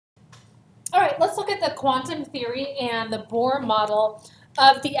All right, let's look at the quantum theory and the Bohr model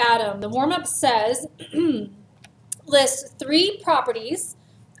of the atom. The warm-up says, list 3 properties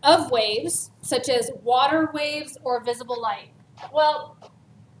of waves, such as water waves or visible light. Well,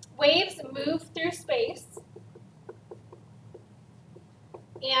 waves move through space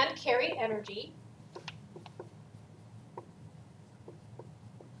and carry energy.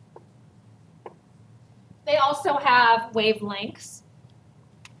 They also have wavelengths.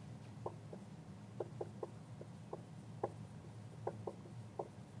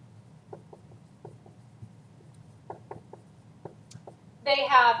 They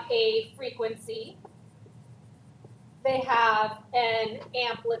have a frequency. They have an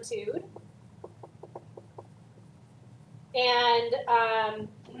amplitude. And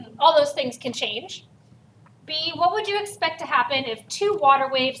all those things can change. B, what would you expect to happen if 2 water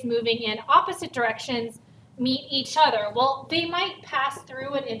waves moving in opposite directions meet each other? Well, they might pass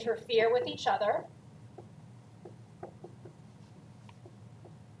through and interfere with each other.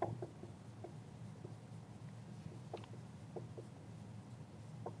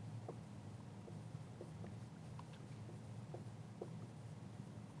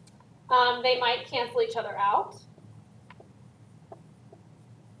 They might cancel each other out.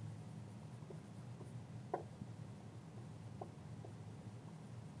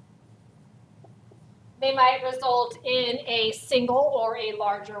 They might result in a single or a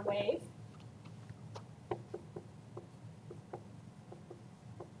larger wave.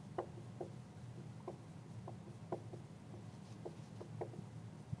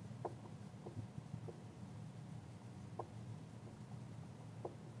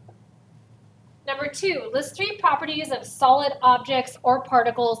 Number 2, list 3 properties of solid objects or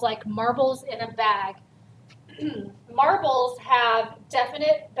particles like marbles in a bag. Marbles have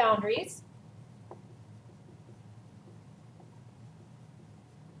definite boundaries.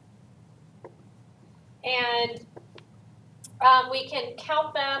 And we can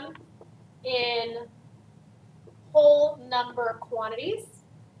count them in whole number quantities.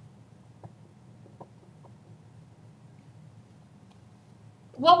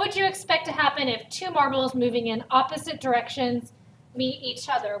 What would you expect to happen if 2 marbles moving in opposite directions meet each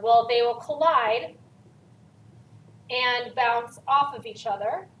other? Well, they will collide and bounce off of each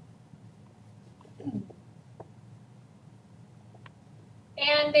other. And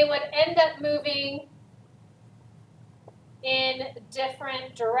they would end up moving in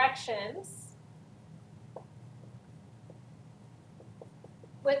different directions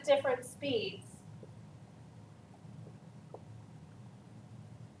with different speeds.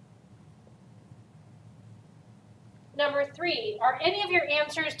 Number 3, are any of your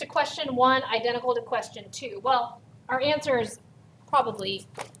answers to question 1 identical to question 2? Well, our answers probably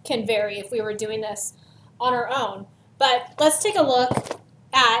can vary if we were doing this on our own. But let's take a look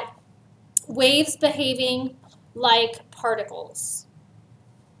at waves behaving like particles.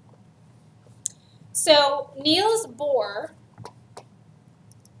 So Niels Bohr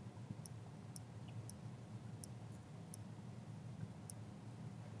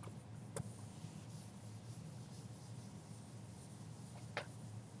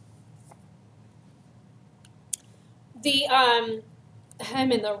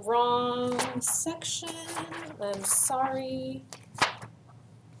I'm in the wrong section. I'm sorry.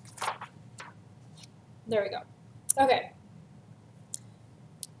 There we go. Okay.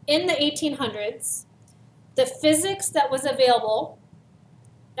 In the 1800s, the physics that was available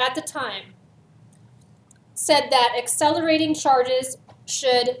at the time said that accelerating charges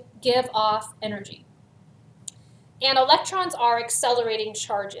should give off energy. And electrons are accelerating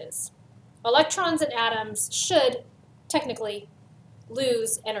charges. Electrons and atoms should technically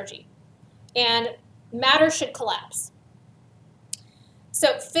lose energy, and matter should collapse.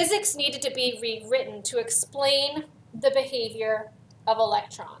 So physics needed to be rewritten to explain the behavior of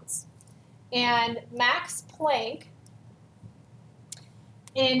electrons. And Max Planck,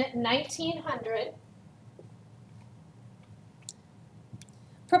 in 1900,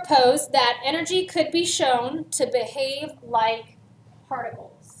 proposed that energy could be shown to behave like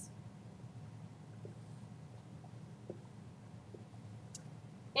particles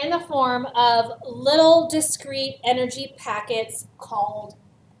in the form of little discrete energy packets called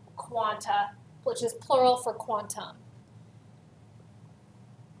quanta, which is plural for quantum.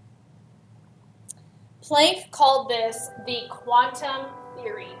 Planck called this the quantum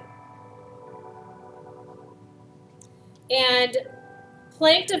theory. And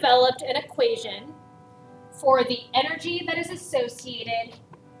Planck developed an equation for the energy that is associated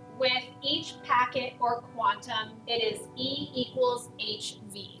with each packet or quantum. It is E equals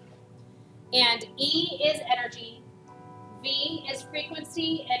hv. And E is energy, V is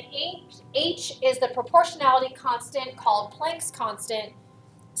frequency, and H is the proportionality constant called Planck's constant,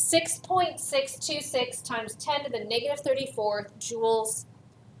 6.626 times 10 to the negative 34th joules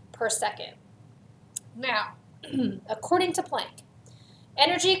per second. Now, according to Planck,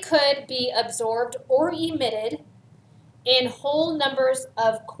 energy could be absorbed or emitted in whole numbers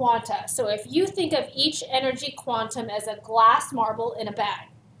of quanta. So if you think of each energy quantum as a glass marble in a bag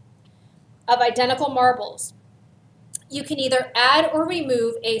of identical marbles, you can either add or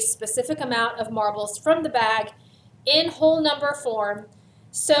remove a specific amount of marbles from the bag in whole number form.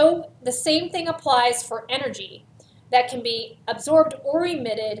 So the same thing applies for energy that can be absorbed or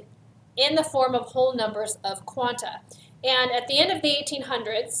emitted in the form of whole numbers of quanta. And at the end of the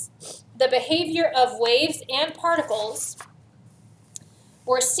 1800s, the behavior of waves and particles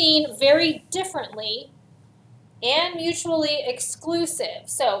were seen very differently and mutually exclusive.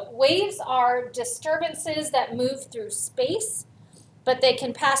 So waves are disturbances that move through space, but they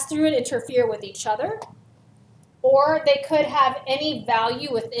can pass through and interfere with each other, or they could have any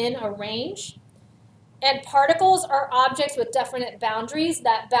value within a range. And particles are objects with definite boundaries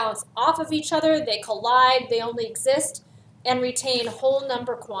that bounce off of each other, they collide, they only exist and retain whole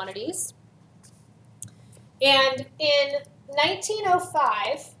number quantities. And in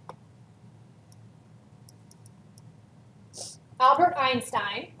 1905, Albert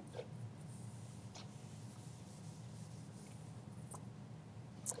Einstein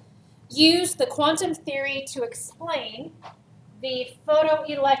used the quantum theory to explain the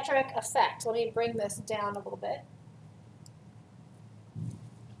photoelectric effect. Let me bring this down a little bit.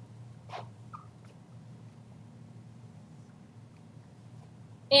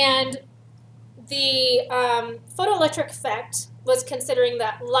 And the photoelectric effect was considering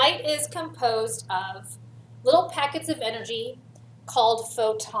that light is composed of little packets of energy called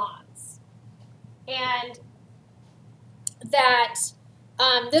photons. And that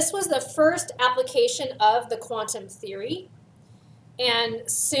this was the first application of the quantum theory. And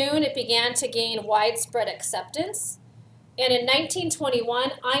soon it began to gain widespread acceptance. And in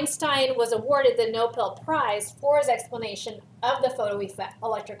 1921, Einstein was awarded the Nobel Prize for his explanation of the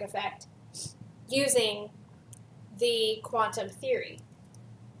photoelectric effect using the quantum theory.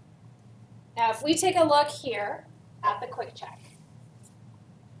 Now, if we take a look here at the quick check,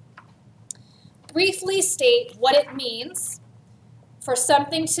 briefly state what it means for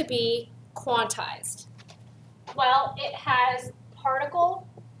something to be quantized. Well, it has particle-like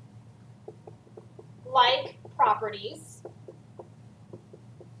properties,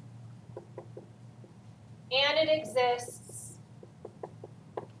 and it exists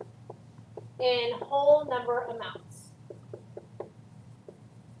in whole number amounts.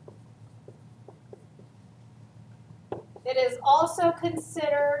 It is also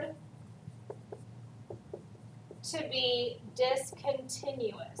considered to be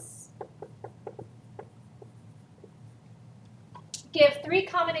discontinuous. Give 3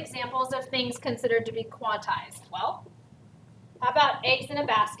 common examples of things considered to be quantized. Well, how about eggs in a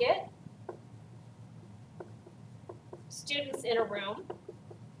basket, students in a room,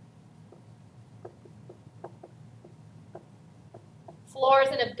 floors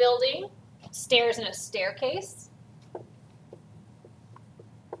in a building, stairs in a staircase,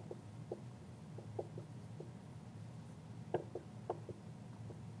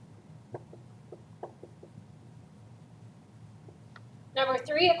 Number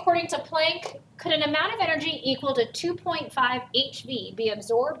 3, according to Planck, could an amount of energy equal to 2.5 HV be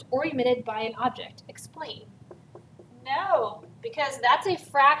absorbed or emitted by an object? Explain. No, because that's a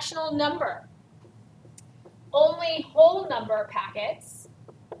fractional number. Only whole number packets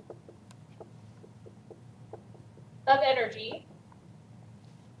of energy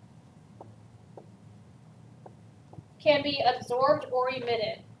can be absorbed or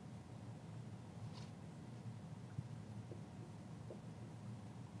emitted.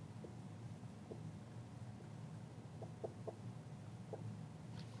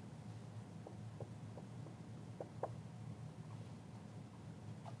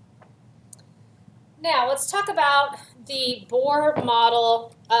 Now, let's talk about the Bohr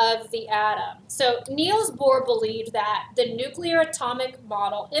model of the atom. So, Niels Bohr believed that in the nuclear atomic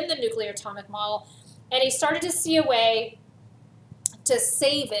model, and he started to see a way to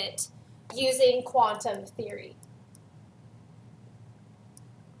save it using quantum theory.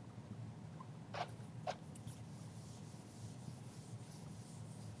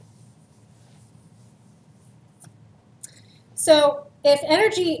 So, if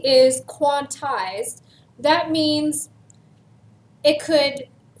energy is quantized, that means you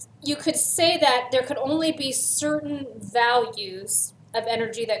could say that there could only be certain values of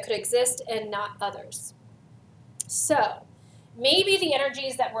energy that could exist and not others. So, maybe the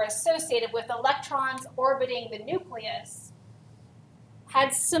energies that were associated with electrons orbiting the nucleus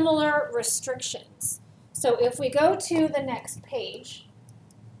had similar restrictions. So if we go to the next page,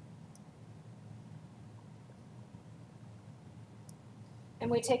 and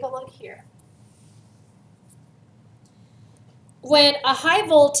we take a look here. When a high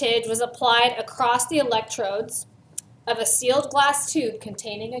voltage was applied across the electrodes of a sealed glass tube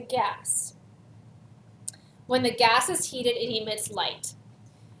containing a gas, when the gas is heated, it emits light.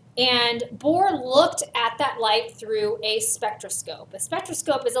 And Bohr looked at that light through a spectroscope. A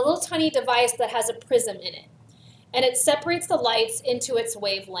spectroscope is a little tiny device that has a prism in it, and it separates the lights into its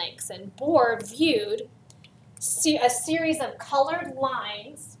wavelengths. And Bohr viewed a series of colored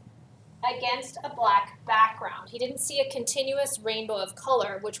lines against a black background. He didn't see a continuous rainbow of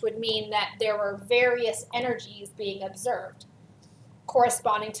color, which would mean that there were various energies being observed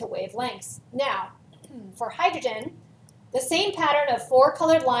corresponding to wavelengths. Now, for hydrogen, the same pattern of 4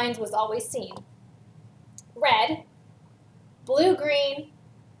 colored lines was always seen. Red, blue-green,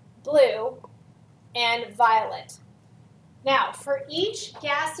 blue, and violet. Now, for each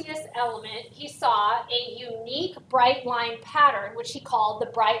gaseous element, he saw a unique bright line pattern, which he called the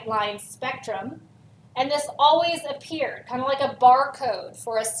bright line spectrum. And this always appeared, kind of like a barcode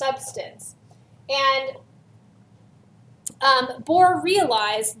for a substance. And Bohr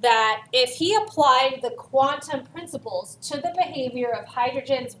realized that if he applied the quantum principles to the behavior of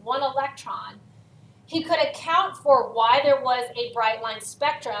hydrogen's one electron, he could account for why there was a bright line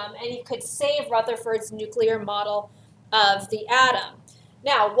spectrum, and he could save Rutherford's nuclear model of the atom.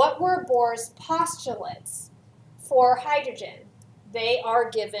 Now, what were Bohr's postulates for hydrogen? They are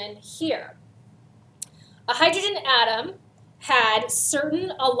given here. A hydrogen atom had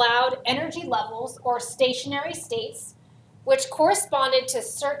certain allowed energy levels or stationary states, which corresponded to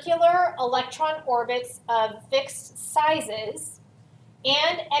circular electron orbits of fixed sizes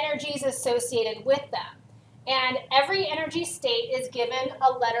and energies associated with them. And every energy state is given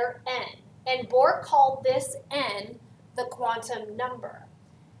a letter n. And Bohr called this n the quantum number.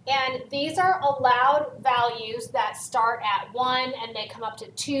 And these are allowed values that start at 1 and they come up to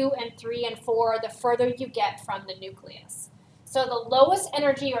 2 and 3 and 4 the further you get from the nucleus. So the lowest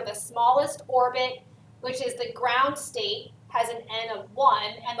energy or the smallest orbit, which is the ground state, has an n of 1,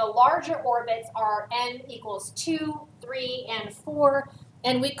 and the larger orbits are n equals 2, 3, and 4,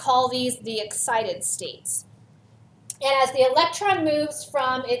 and we call these the excited states. And as the electron moves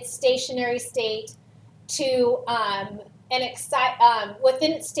from its stationary state to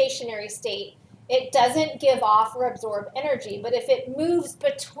within its stationary state, it doesn't give off or absorb energy, but if it moves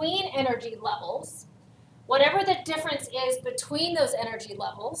between energy levels, whatever the difference is between those energy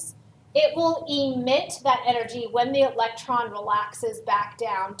levels, it will emit that energy when the electron relaxes back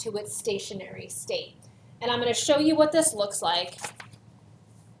down to its stationary state. And I'm going to show you what this looks like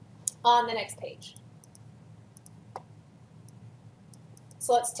on the next page.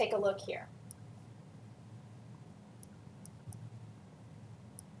 So let's take a look here.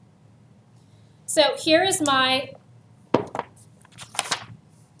 So here is my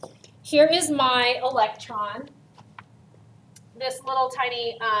electron. This little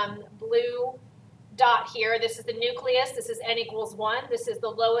tiny blue dot here, this is the nucleus. This is n equals 1. This is the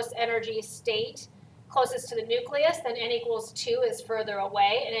lowest energy state closest to the nucleus. Then n equals 2 is further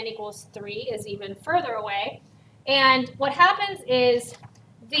away, and n equals 3 is even further away. And what happens is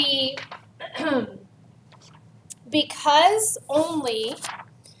because only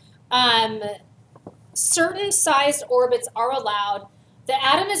certain sized orbits are allowed, the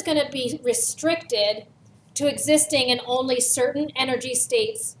atom is going to be restricted to existing in only certain energy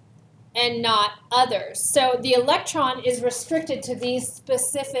states and not others. So the electron is restricted to these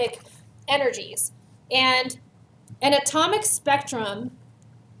specific energies. And an atomic spectrum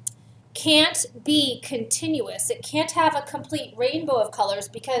can't be continuous. It can't have a complete rainbow of colors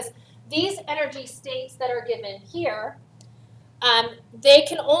because these energy states that are given here, they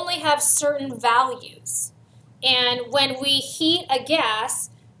can only have certain values. And when we heat a gas,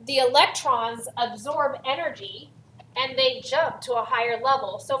 the electrons absorb energy and they jump to a higher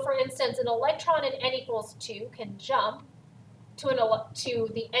level. So for instance, an electron in n equals 2 can jump to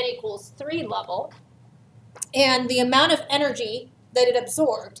the n equals 3 level, and the amount of energy that it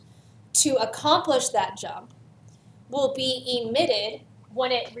absorbed to accomplish that jump will be emitted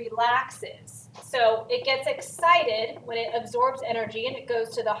when it relaxes. So it gets excited when it absorbs energy and it goes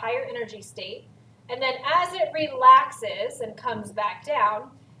to the higher energy state, and then as it relaxes and comes back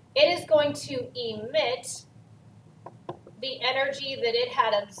down, it is going to emit the energy that it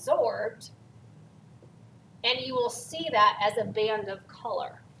had absorbed, and you will see that as a band of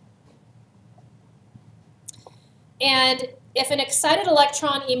color. And if an excited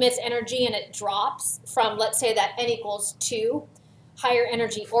electron emits energy and it drops from, let's say, that n equals 2 higher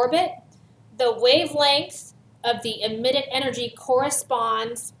energy orbit, the wavelength of the emitted energy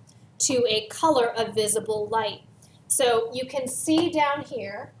corresponds to a color of visible light. So you can see down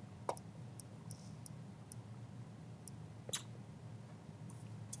here,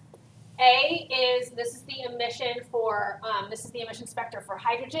 this is the emission for, this is the emission spectra for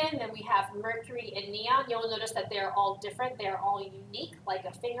hydrogen. Then we have mercury and neon. You'll notice that they're all different. They're all unique, like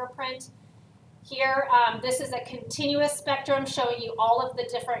a fingerprint. Here, this is a continuous spectrum showing you all of the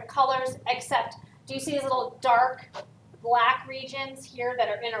different colors, except, do you see these little dark black regions here that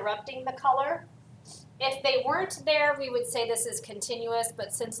are interrupting the color? If they weren't there, we would say this is continuous,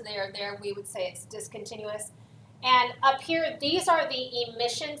 but since they are there, we would say it's discontinuous. And up here, these are the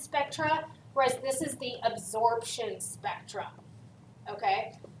emission spectra, whereas this is the absorption spectrum,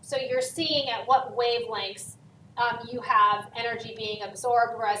 okay? So you're seeing at what wavelengths you have energy being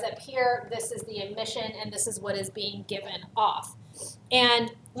absorbed, whereas up here, this is the emission, and this is what is being given off.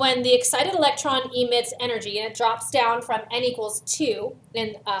 And when the excited electron emits energy, and it drops down from n equals 2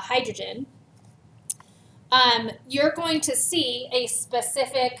 in hydrogen, you're going to see a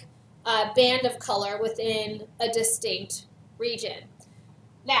specific band of color within a distinct region.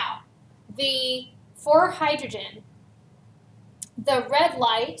 Now, for hydrogen, the red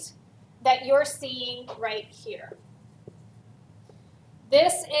light that you're seeing right here,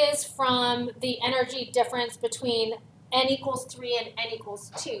 this is from the energy difference between n equals 3 and n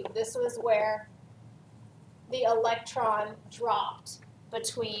equals 2. This was where the electron dropped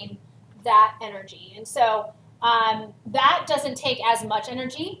between that energy. And so that doesn't take as much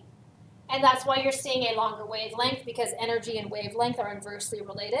energy, and that's why you're seeing a longer wavelength, because energy and wavelength are inversely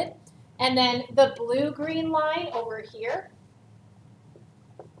related. And then the blue-green line over here,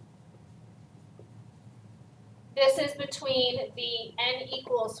 this is between the n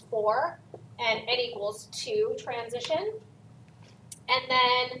equals 4 and n equals 2 transition. And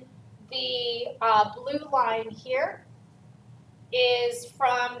then the blue line here is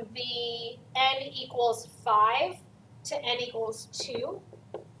from the n equals 5 to n equals 2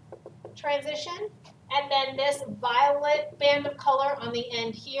 transition. And then this violet band of color on the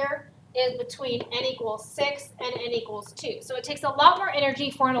end here is between n equals 6 and n equals 2. So it takes a lot more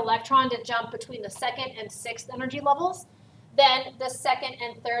energy for an electron to jump between the second and sixth energy levels than the second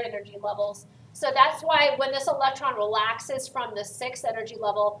and third energy levels. So that's why when this electron relaxes from the sixth energy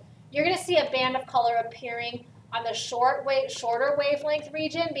level, you're going to see a band of color appearing on the shorter wavelength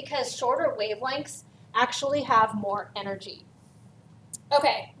region, because shorter wavelengths actually have more energy.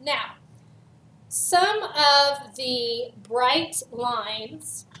 Okay, now, some of the bright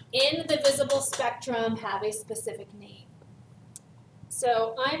lines in the visible spectrum have a specific name.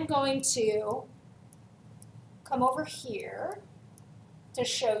 So I'm going to come over here to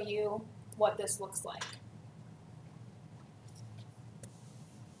show you what this looks like.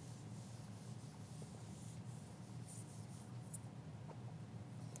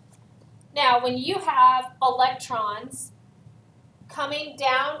 Now, when you have electrons coming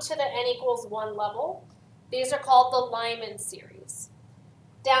down to the n equals 1 level, these are called the Lyman series.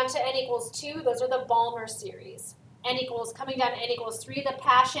 Down to n equals 2, those are the Balmer series. Coming down to n equals 3, the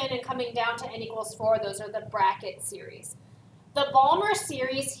Paschen, and coming down to n equals 4, those are the Brackett series. The Balmer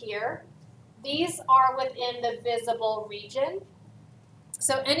series here, these are within the visible region.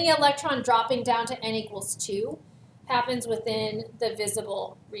 So any electron dropping down to n equals 2 happens within the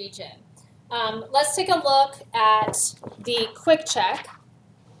visible region. Let's take a look at the quick check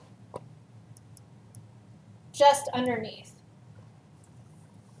just underneath.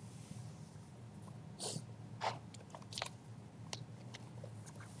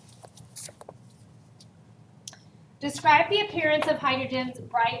 Describe the appearance of hydrogen's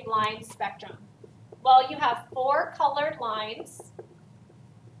bright line spectrum. Well, you have 4 colored lines.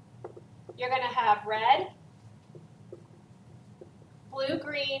 You're going to have red,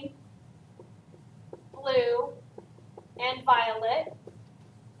 blue-green, blue, and violet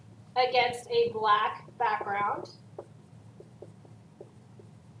against a black background.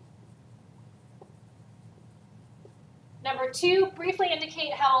 Number 2, briefly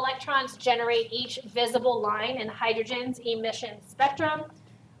indicate how electrons generate each visible line in hydrogen's emission spectrum.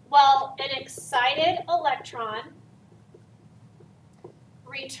 Well, an excited electron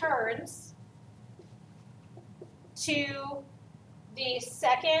returns to the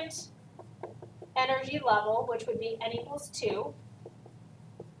second energy level, which would be n equals 2,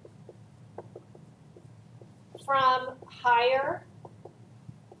 from higher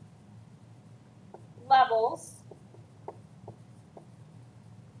levels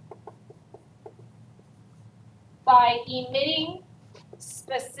by emitting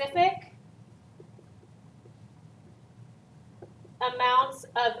specific amounts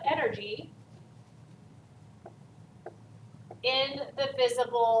of energy in the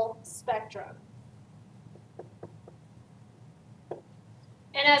visible spectrum.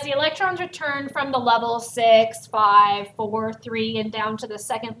 And as the electrons return from the level 6, 5, 4, 3, and down to the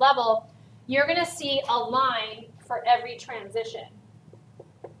second level, you're going to see a line for every transition.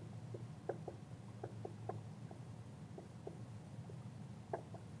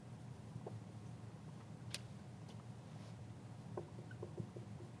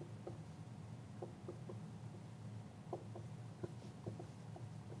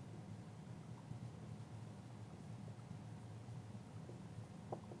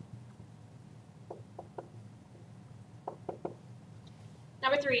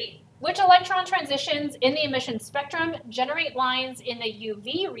 Number 3, which electron transitions in the emission spectrum generate lines in the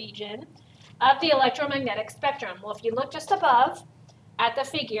UV region of the electromagnetic spectrum? Well, if you look just above at the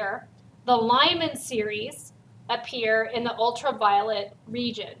figure, the Lyman series appear in the ultraviolet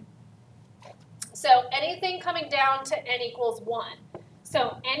region. So anything coming down to n equals 1.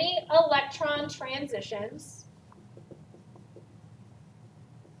 So any electron transitions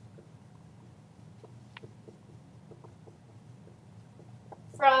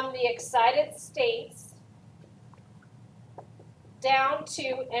from the excited states down to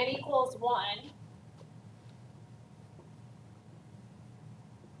n equals 1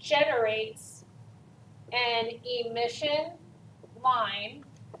 generates an emission line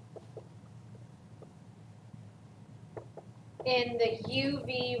in the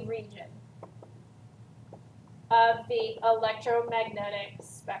UV region of the electromagnetic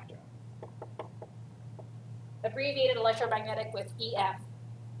spectrum. Abbreviated electromagnetic with EF.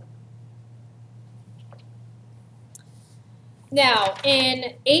 Now,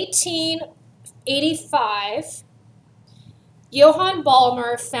 in 1885, Johann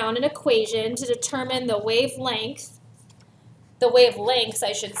Balmer found an equation to determine the wavelengths,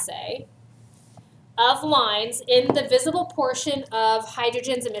 I should say, of lines in the visible portion of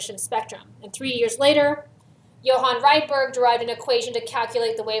hydrogen's emission spectrum. And 3 years later, Johann Rydberg derived an equation to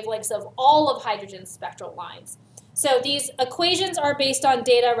calculate the wavelengths of all of hydrogen's spectral lines. So these equations are based on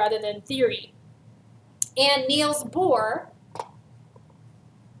data rather than theory. And Niels Bohr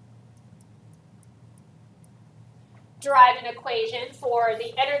derived an equation for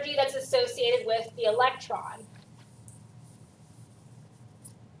the energy that's associated with the electron.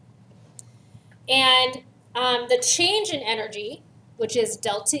 And the change in energy, which is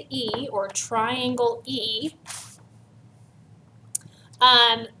delta E or triangle E,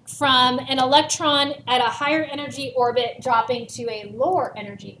 from an electron at a higher energy orbit dropping to a lower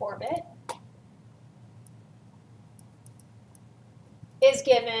energy orbit, is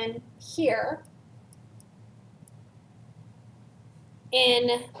given here in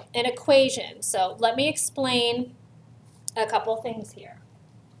an equation. So let me explain a couple things here.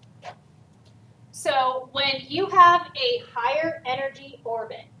 So when you have a higher energy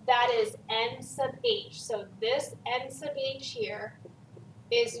orbit, that is n sub h. So this n sub h here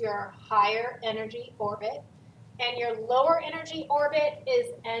is your higher energy orbit, and your lower energy orbit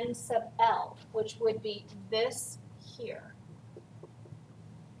is n sub l, which would be this here.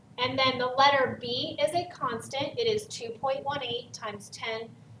 And then the letter B is a constant. It is 2.18 times 10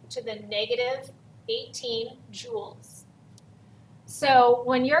 to the negative 18 joules. So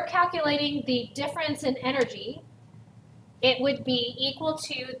when you're calculating the difference in energy, it would be equal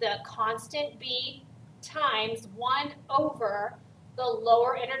to the constant B times 1 over the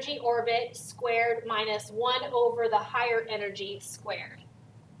lower energy orbit squared minus 1 over the higher energy squared.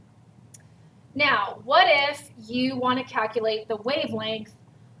 Now, what if you want to calculate the wavelength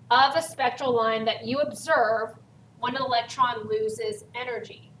of a spectral line that you observe when an electron loses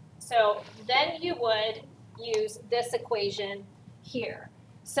energy? So then you would use this equation here.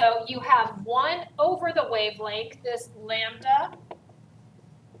 So you have 1 over the wavelength, this lambda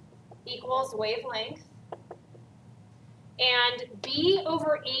equals wavelength, and B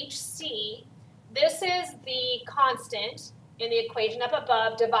over HC, this is the constant in the equation up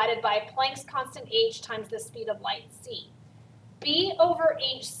above divided by Planck's constant h times the speed of light c. B over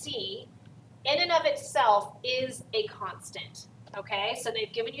HC in and of itself is a constant, okay? So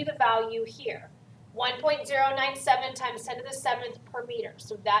they've given you the value here, 1.097 times 10 to the 7th per meter.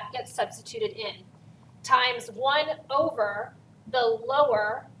 So that gets substituted in, times 1 over the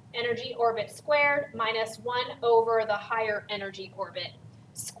lower energy orbit squared minus 1 over the higher energy orbit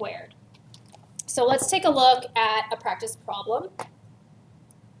squared. So let's take a look at a practice problem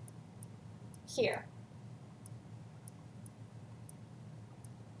here.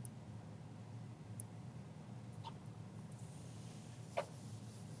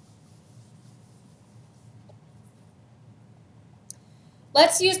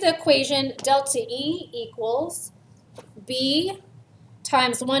 Let's use the equation delta E equals B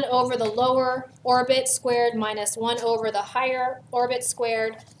times 1 over the lower orbit squared minus 1 over the higher orbit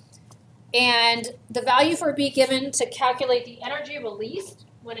squared. And the value for B given to calculate the energy released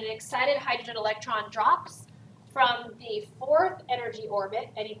when an excited hydrogen electron drops from the fourth energy orbit,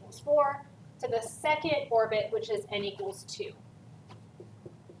 n equals 4, to the second orbit, which is n equals 2.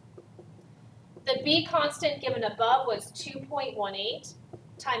 The B constant given above was 2.18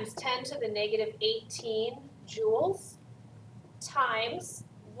 times 10 to the negative 18 joules times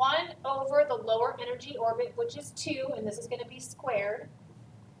 1 over the lower energy orbit, which is 2, and this is going to be squared,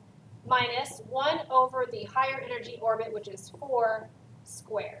 minus 1 over the higher energy orbit, which is 4,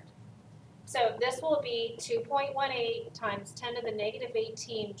 squared. So this will be 2.18 times 10 to the negative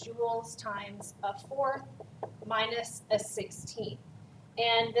 18 joules times a fourth minus a 16.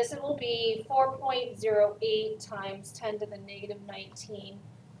 And this will be 4.08 times 10 to the negative 19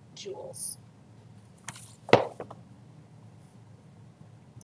 joules.